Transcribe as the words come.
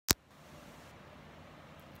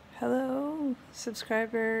new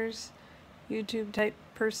subscribers, YouTube type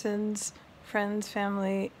persons, friends,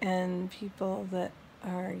 family, and people that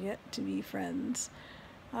are yet to be friends.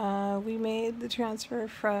 We made the transfer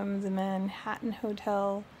from the Manhattan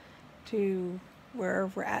Hotel to where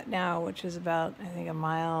we're at now, which is about, I think, 1.5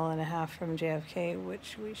 miles from JFK,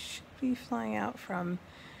 which we should be flying out from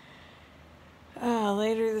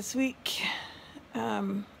later this week.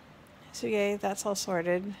 So yay, that's all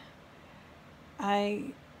sorted.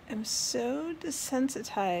 I am so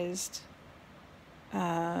desensitized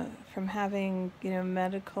from having,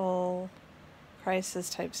 medical crisis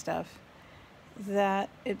type stuff that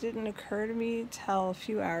it didn't occur to me till a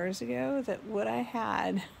few hours ago that what I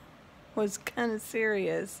had was kind of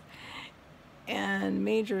serious and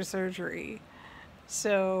major surgery.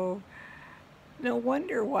 So no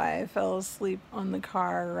wonder why I fell asleep on the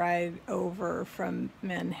car ride over from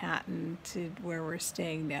Manhattan to where we're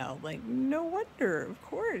staying now. Like, no wonder, of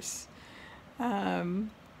course. So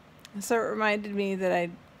it reminded me that I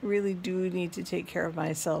really do need to take care of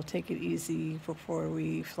myself, take it easy before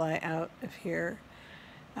we fly out of here.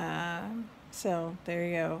 So there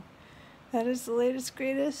you go. That is the latest,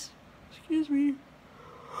 greatest. Excuse me.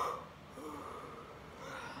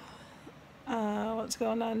 What's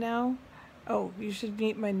going on now? Oh, you should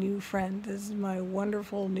meet my new friend. This is my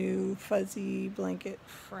wonderful new fuzzy blanket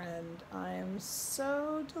friend. I am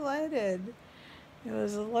so delighted. It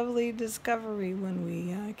was a lovely discovery when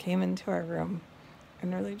we came into our room.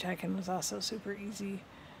 And early check-in was also super easy.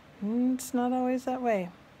 It's not always that way.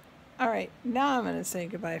 All right, now I'm going to say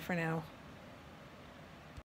goodbye for now.